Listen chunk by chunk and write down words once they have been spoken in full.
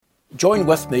Join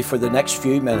with me for the next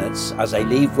few minutes as I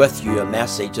leave with you a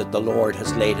message that the Lord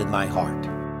has laid in my heart.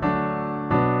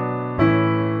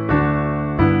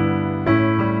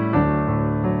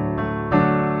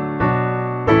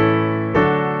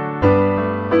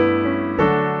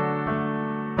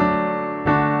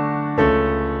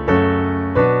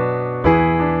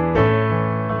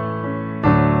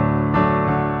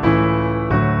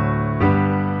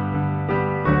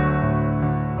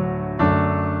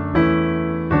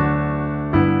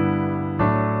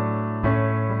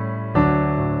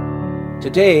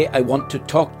 Today I want to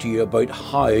talk to you about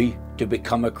how to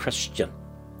become a Christian,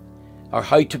 or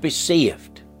how to be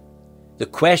saved. The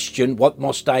question, what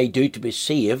must I do to be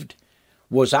saved,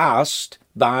 was asked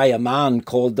by a man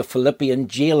called the Philippian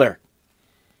jailer.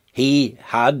 He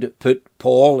had put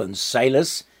Paul and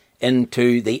Silas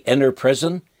into the inner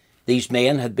prison. These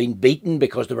men had been beaten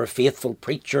because they were faithful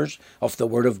preachers of the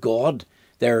Word of God.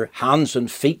 Their hands and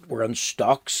feet were in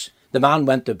stocks. The man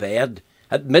went to bed.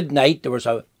 At midnight there was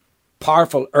a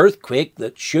powerful earthquake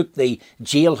that shook the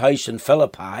jailhouse in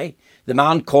Philippi. The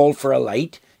man called for a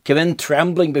light, came in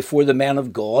trembling before the men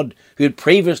of God who had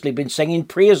previously been singing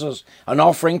praises and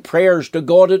offering prayers to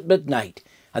God at midnight.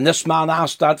 And this man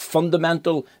asked that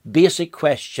fundamental, basic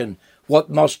question,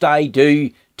 what must I do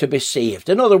to be saved?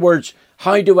 In other words,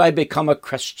 how do I become a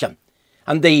Christian?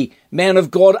 And the men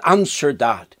of God answered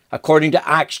that according to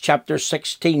Acts chapter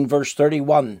 16, verse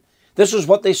 31. This is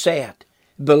what they said.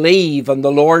 Believe on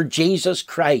the Lord Jesus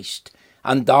Christ,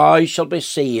 and thou shalt be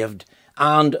saved,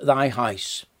 and thy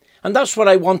house. And that's what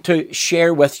I want to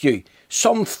share with you.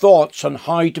 Some thoughts on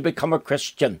how to become a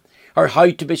Christian, or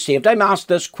how to be saved. I'm asked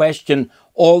this question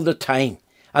all the time,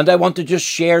 and I want to just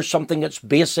share something that's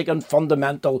basic and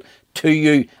fundamental to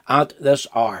you at this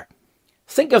hour.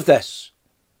 Think of this.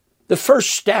 The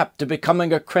first step to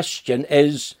becoming a Christian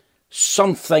is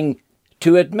something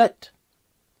to admit.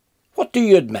 What do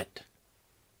you admit?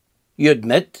 You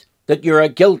admit that you're a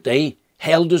guilty,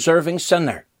 hell-deserving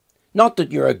sinner. Not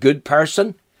that you're a good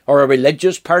person, or a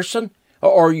religious person,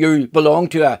 or you belong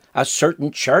to a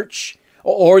certain church,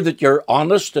 or that you're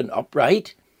honest and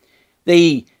upright.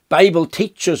 The Bible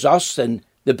teaches us in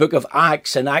the book of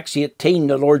Acts, in Acts 18,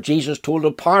 the Lord Jesus told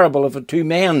a parable of the two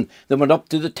men that went up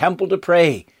to the temple to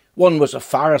pray. One was a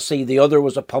Pharisee, the other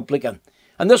was a publican.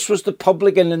 And this was the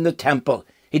publican in the temple.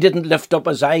 He didn't lift up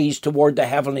his eyes toward the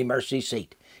heavenly mercy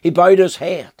seat. He bowed his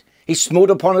head, he smote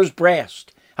upon his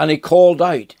breast, and he called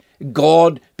out,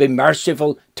 God be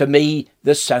merciful to me,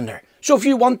 the sinner. So if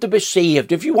you want to be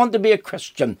saved, if you want to be a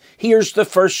Christian, here's the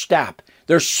first step.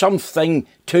 There's something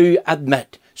to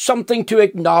admit, something to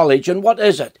acknowledge. And what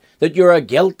is it? That you're a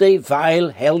guilty, vile,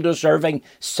 hell-deserving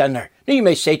sinner. Now you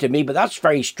may say to me, but that's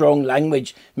very strong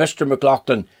language, Mr.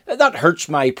 McLaughlin. That hurts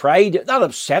my pride. That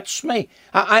upsets me.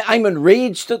 I'm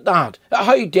enraged at that.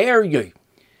 How dare you?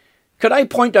 Could I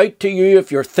point out to you,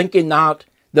 if you're thinking that,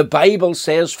 the Bible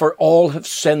says, for all have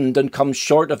sinned and come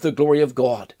short of the glory of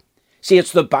God. See,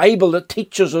 it's the Bible that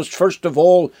teaches us, first of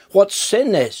all, what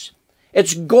sin is.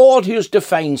 It's God who has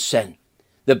defined sin.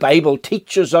 The Bible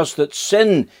teaches us that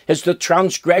sin is the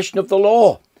transgression of the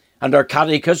law. And our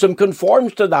catechism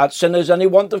conforms to that. Sin is any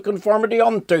want of conformity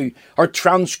unto, or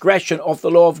transgression of the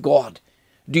law of God.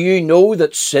 Do you know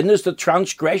that sin is the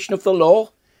transgression of the law?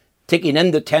 Taking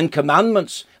in the 10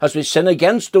 commandments, as we sin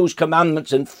against those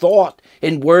commandments in thought,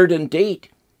 in word and deed.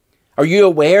 Are you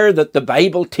aware that the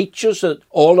Bible teaches that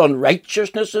all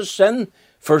unrighteousness is sin?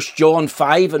 1 John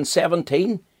 5 and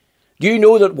 17. Do you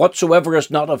know that whatsoever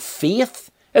is not of faith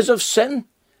is of sin?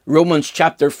 Romans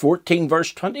chapter 14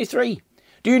 verse 23.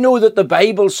 Do you know that the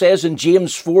Bible says in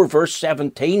James 4 verse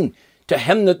 17, to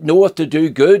him that knoweth to do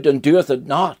good and doeth it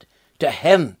not, to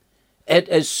him it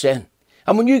is sin.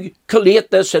 And when you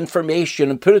collate this information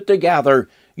and put it together,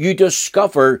 you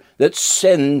discover that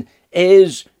sin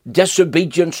is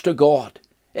disobedience to God.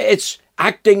 It's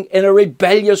acting in a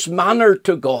rebellious manner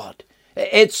to God.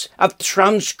 It's a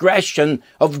transgression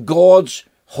of God's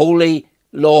holy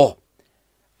law.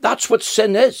 That's what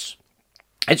sin is.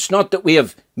 It's not that we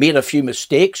have made a few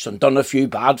mistakes and done a few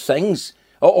bad things,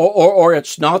 or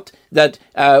it's not that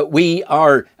we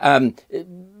are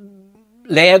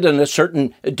led in a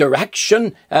certain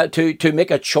direction to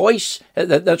make a choice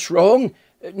that's wrong.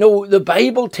 No, the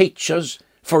Bible teaches,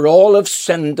 for all have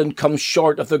sinned and come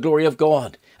short of the glory of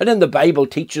God. And then the Bible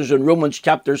teaches in Romans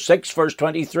chapter 6 verse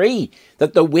 23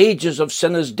 that the wages of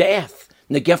sin is death,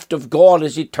 and the gift of God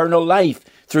is eternal life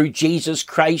through Jesus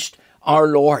Christ our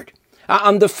Lord.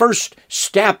 And the first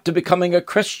step to becoming a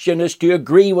Christian is to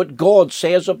agree what God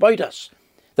says about us,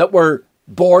 that we're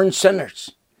born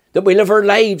sinners, that we live our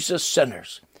lives as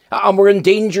sinners, and we're in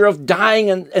danger of dying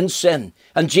in sin.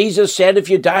 And Jesus said, if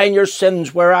you die in your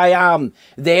sins, where I am,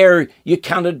 there you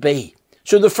cannot be.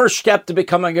 So the first step to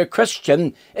becoming a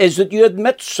Christian is that you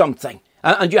admit something.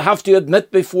 And you have to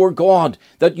admit before God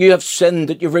that you have sinned,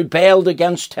 that you've rebelled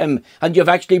against him, and you've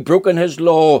actually broken his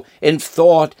law in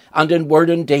thought and in word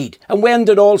and deed. And when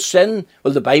did all sin?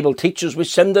 Well, the Bible teaches we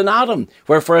sinned in Adam.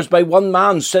 Wherefore as by one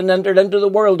man sin entered into the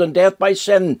world, and death by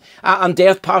sin, and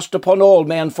death passed upon all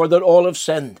men, for that all have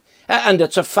sinned. And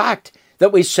it's a fact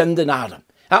that we sinned in Adam.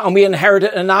 And we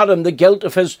inherited in Adam the guilt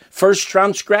of his first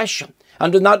transgression.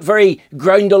 And on that very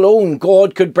ground alone,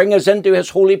 God could bring us into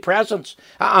his holy presence.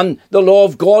 And the law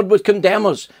of God would condemn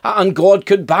us. And God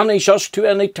could banish us to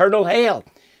an eternal hell.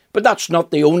 But that's not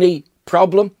the only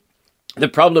problem. The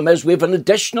problem is we have an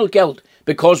additional guilt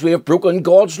because we have broken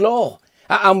God's law.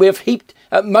 And we have heaped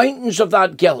mountains of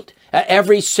that guilt.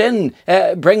 Every sin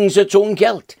brings its own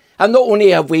guilt. And not only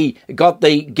have we got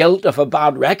the guilt of a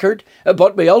bad record,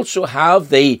 but we also have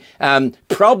the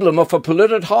problem of a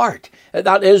polluted heart.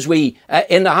 That is, we,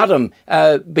 in Adam,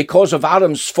 because of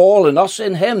Adam's fall and us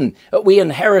in him, we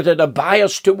inherited a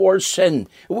bias towards sin.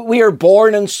 We are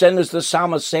born in sin, as the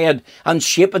psalmist said, and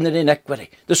shapen in iniquity.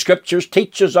 The scriptures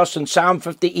teaches us in Psalm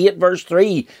 58 verse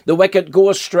 3, the wicked go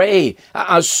astray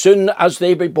as soon as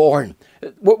they be born.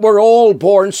 We're all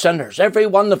born sinners, every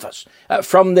one of us,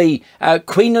 from the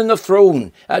queen on the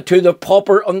throne to the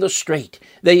pauper on the street,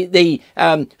 the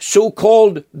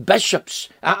so-called bishops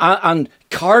and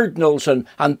cardinals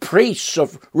and priests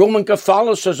of Roman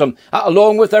Catholicism,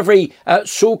 along with every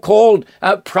so-called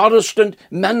Protestant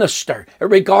minister,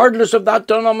 regardless of that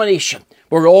denomination.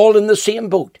 We're all in the same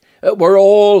boat. We're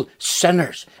all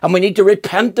sinners, and we need to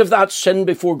repent of that sin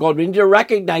before God. We need to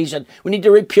recognize it. We need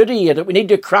to repudiate it. We need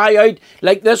to cry out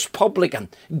like this publican,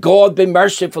 God be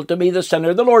merciful to me, the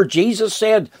sinner. The Lord Jesus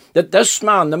said that this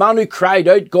man, the man who cried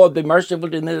out, God be merciful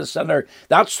to me, the sinner,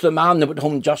 that's the man that went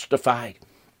home justified.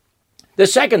 The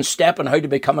second step on how to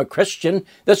become a Christian,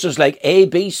 this is like A,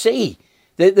 B, C.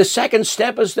 The second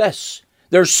step is this.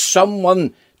 There's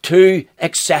someone to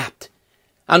accept.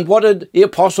 And what did the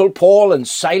Apostle Paul and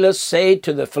Silas say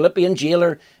to the Philippian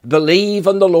jailer? Believe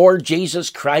on the Lord Jesus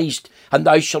Christ and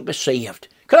thou shalt be saved.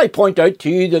 Could I point out to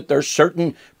you that there are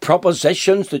certain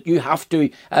propositions that you have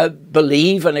to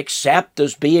believe and accept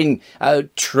as being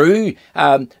true?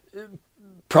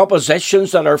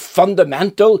 Propositions that are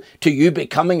fundamental to you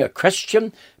becoming a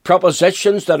Christian,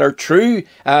 propositions that are true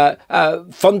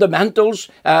fundamentals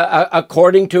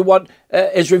according to what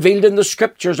is revealed in the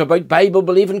scriptures about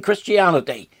Bible-believing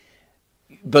Christianity.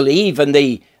 Believe in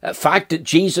the fact that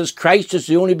Jesus Christ is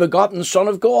the only begotten Son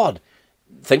of God.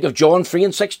 Think of John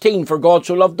 3:16, for God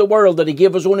so loved the world that he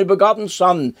gave his only begotten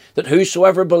Son, that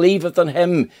whosoever believeth in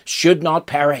him should not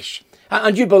perish.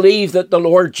 And you believe that the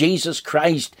Lord Jesus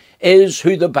Christ is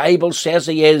who the Bible says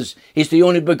he is. He's the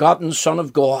only begotten Son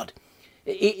of God.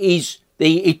 He's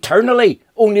the eternally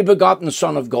only begotten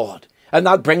Son of God. And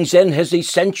that brings in his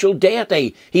essential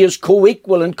deity. He is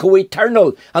co-equal and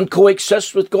co-eternal and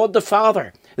coexists with God the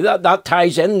Father. That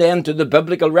ties in then to the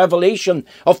biblical revelation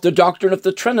of the doctrine of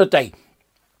the Trinity.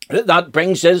 That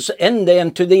brings us in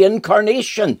then to the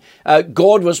incarnation.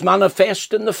 God was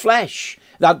manifest in the flesh.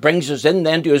 That brings us in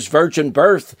then to his virgin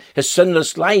birth, his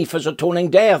sinless life, his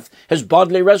atoning death, his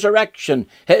bodily resurrection,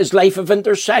 his life of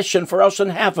intercession for us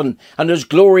in heaven, and his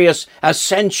glorious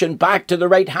ascension back to the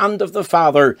right hand of the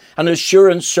Father, and his sure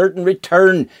and certain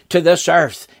return to this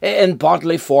earth in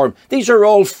bodily form. These are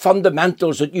all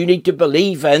fundamentals that you need to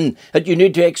believe in, that you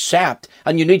need to accept,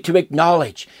 and you need to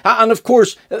acknowledge. And of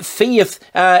course, faith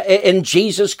in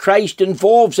Jesus Christ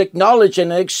involves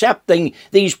acknowledging and accepting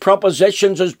these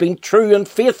propositions as being true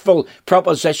and faithful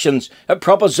propositions,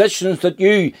 propositions that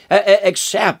you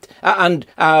accept and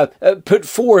put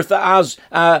forth as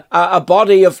a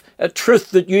body of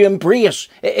truth that you embrace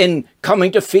in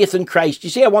coming to faith in Christ. You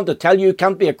see, I want to tell you, you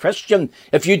can't be a Christian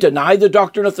if you deny the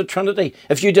doctrine of the Trinity,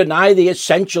 if you deny the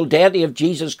essential deity of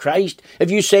Jesus Christ,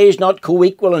 if you say he's not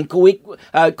co-equal and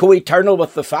co-eternal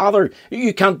with the Father.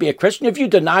 You can't be a Christian if you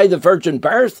deny the virgin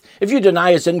birth, if you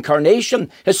deny his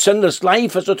incarnation, his sinless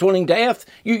life, his atoning death.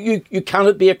 You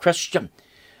cannot be a Christian.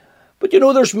 But you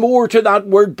know, there's more to that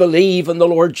word believe in the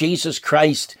Lord Jesus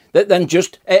Christ than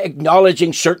just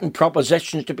acknowledging certain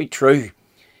propositions to be true.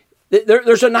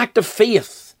 There's an act of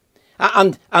faith.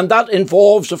 And that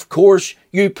involves, of course,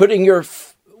 you putting your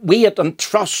weight and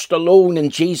trust alone in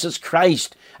Jesus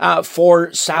Christ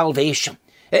for salvation.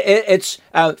 It's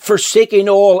forsaking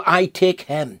all, I take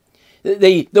him.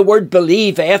 The word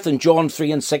believeth in John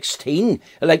 3:16,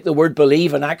 like the word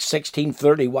believe in Acts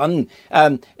 16:31,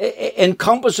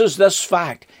 encompasses this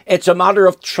fact. It's a matter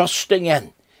of trusting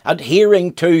in.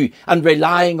 adhering to and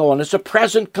relying on. It's a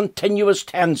present continuous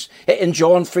tense in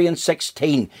John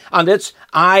 3:16. And it's,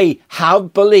 I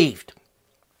have believed,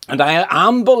 and I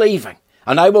am believing,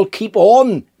 and I will keep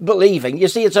on believing. You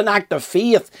see, it's an act of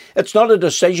faith. It's not a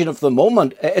decision of the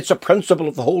moment. It's a principle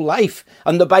of the whole life.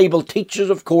 And the Bible teaches,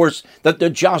 of course, that the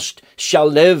just shall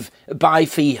live by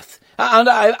faith. And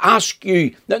I ask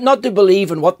you not to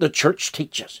believe in what the church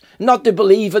teaches, not to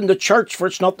believe in the church, for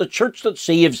it's not the church that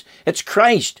saves, it's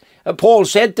Christ. Paul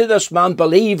said to this man,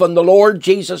 believe on the Lord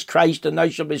Jesus Christ and thou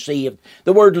shalt be saved.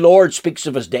 The word Lord speaks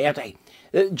of his deity.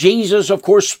 Jesus, of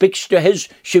course, speaks to his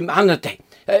humanity.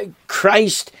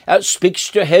 Christ speaks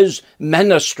to his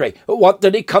ministry. What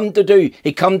did he come to do?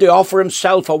 He come to offer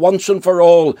himself a once and for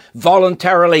all,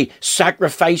 voluntarily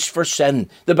sacrifice for sin.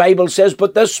 The Bible says,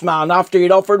 but this man, after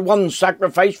he'd offered one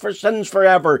sacrifice for sins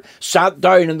forever, sat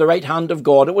down in the right hand of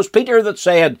God. It was Peter that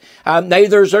said,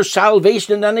 neither is there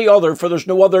salvation in any other, for there's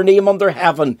no other name under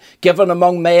heaven given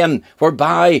among men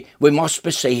whereby we must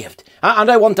be saved.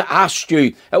 And I want to ask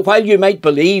you, while you might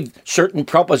believe certain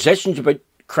propositions about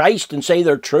Christ and say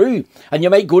they're true, and you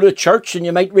might go to church and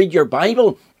you might read your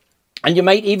Bible, and you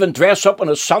might even dress up on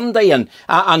a Sunday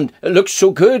and look so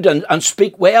good and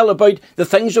speak well about the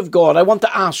things of God. I want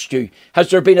to ask you, has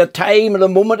there been a time and a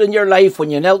moment in your life when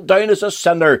you knelt down as a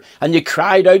sinner and you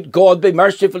cried out, God be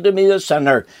merciful to me, the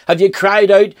sinner? Have you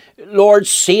cried out, Lord,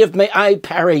 save me, I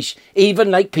perish, even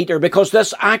like Peter? Because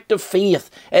this act of faith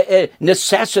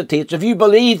necessitates, if you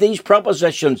believe these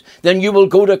propositions, then you will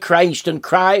go to Christ and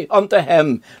cry unto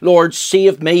him, Lord,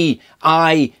 save me,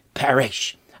 I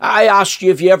perish. I ask you,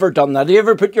 have you ever done that? Have you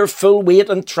ever put your full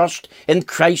weight and trust in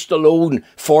Christ alone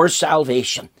for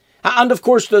salvation? And of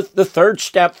course, the third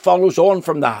step follows on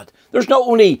from that. There's not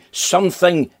only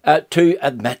something to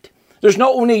admit. There's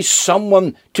not only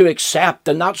someone to accept,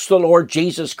 and that's the Lord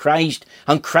Jesus Christ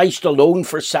and Christ alone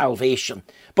for salvation.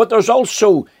 But there's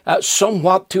also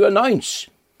somewhat to announce.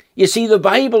 You see, the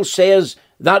Bible says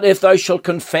that if thou shalt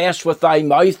confess with thy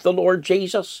mouth the Lord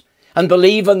Jesus, and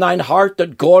believe in thine heart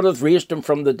that God hath raised him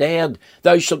from the dead,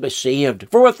 thou shalt be saved.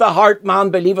 For with the heart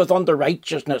man believeth unto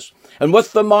righteousness, and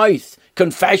with the mouth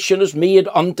confession is made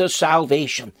unto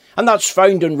salvation. And that's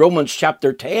found in Romans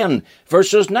chapter 10,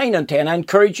 verses 9 and 10. I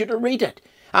encourage you to read it.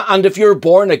 And if you're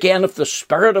born again of the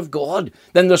Spirit of God,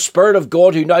 then the Spirit of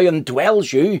God who now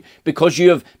indwells you, because you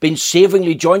have been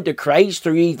savingly joined to Christ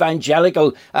through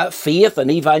evangelical faith and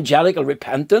evangelical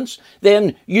repentance,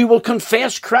 then you will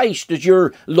confess Christ as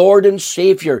your Lord and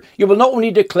Saviour. You will not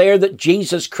only declare that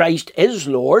Jesus Christ is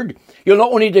Lord, you'll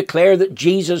not only declare that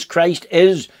Jesus Christ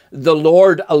is the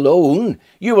Lord alone,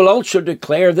 you will also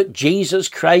declare that Jesus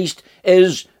Christ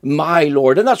is my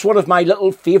Lord. And that's one of my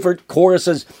little favourite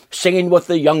choruses, singing with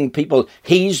the young people.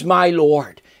 He's my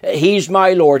Lord. He's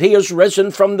my Lord. He has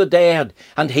risen from the dead,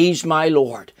 and he's my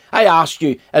Lord. I ask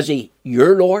you, is he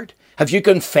your Lord? Have you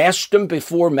confessed him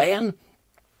before men?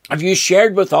 Have you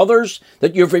shared with others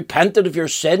that you've repented of your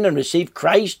sin and received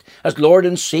Christ as Lord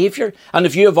and Saviour? And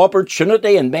if you have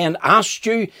opportunity and men asked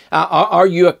you, are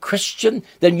you a Christian?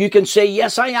 Then you can say,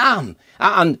 yes, I am.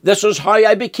 And this is how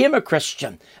I became a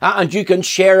Christian. And you can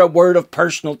share a word of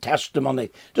personal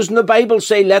testimony. Doesn't the Bible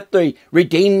say, let the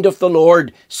redeemed of the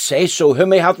Lord say so,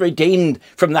 whom he hath redeemed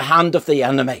from the hand of the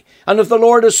enemy? And if the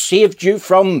Lord has saved you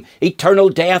from eternal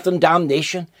death and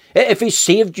damnation, if he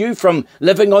saved you from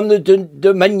living under the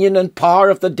dominion and power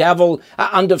of the devil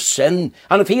and of sin,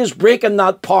 and if he is breaking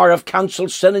that power of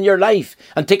cancelled sin in your life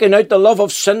and taking out the love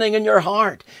of sinning in your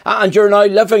heart, and you're now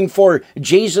living for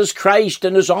Jesus Christ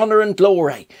in his honour and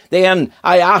glory, then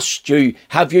I asked you,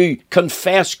 have you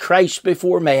confessed Christ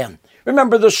before men?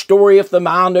 Remember the story of the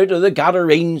man out of the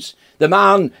Gadarenes, the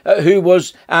man who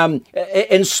was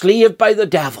enslaved by the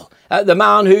devil. The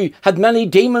man who had many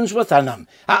demons within him.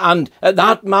 And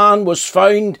that man was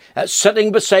found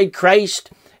sitting beside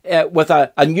Christ with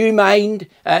a new mind.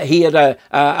 He had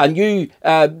a new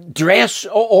dress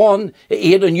on.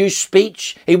 He had a new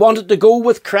speech. He wanted to go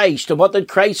with Christ. And what did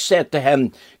Christ say to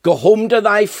him? Go home to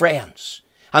thy friends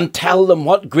and tell them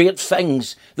what great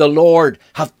things the Lord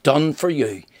hath done for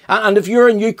you. And if you're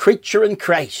a new creature in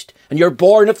Christ, and you're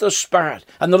born of the Spirit,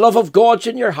 and the love of God's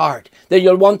in your heart, then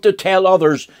you'll want to tell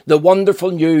others the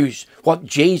wonderful news, what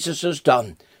Jesus has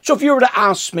done. So if you were to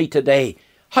ask me today,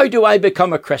 how do I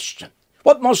become a Christian?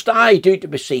 What must I do to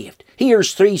be saved?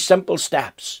 Here's 3 simple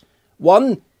steps.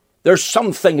 1, there's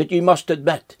something that you must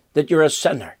admit, that you're a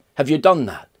sinner. Have you done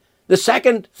that? The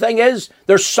second thing is,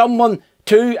 there's someone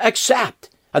to accept,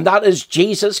 and that is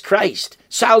Jesus Christ.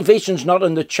 Salvation's not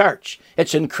in the church,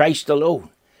 it's in Christ alone.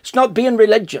 It's not being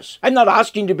religious. I'm not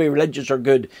asking you to be religious or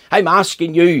good. I'm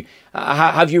asking you,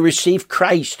 have you received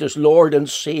Christ as Lord and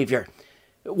Saviour?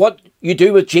 What you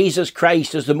do with Jesus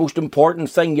Christ is the most important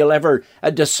thing you'll ever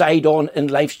decide on in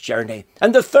life's journey.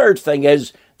 And the third thing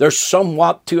is, there's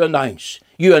somewhat to announce.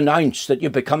 You announce that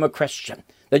you become a Christian,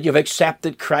 that you've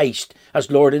accepted Christ as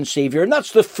Lord and Saviour. And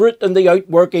that's the fruit and the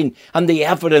outworking and the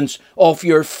evidence of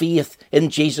your faith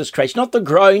in Jesus Christ. Not the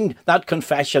ground, that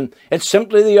confession. It's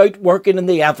simply the outworking and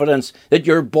the evidence that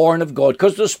you're born of God,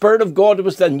 because the Spirit of God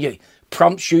within you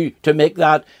prompts you to make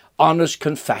that honest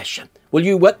confession. Will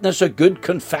you witness a good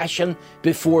confession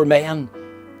before men,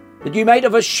 that you might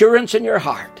have assurance in your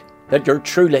heart that you're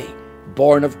truly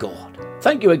born of God?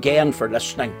 Thank you again for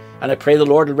listening, and I pray the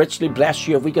Lord will richly bless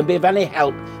you. If we can be of any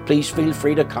help, please feel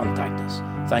free to contact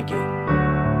us. Thank you.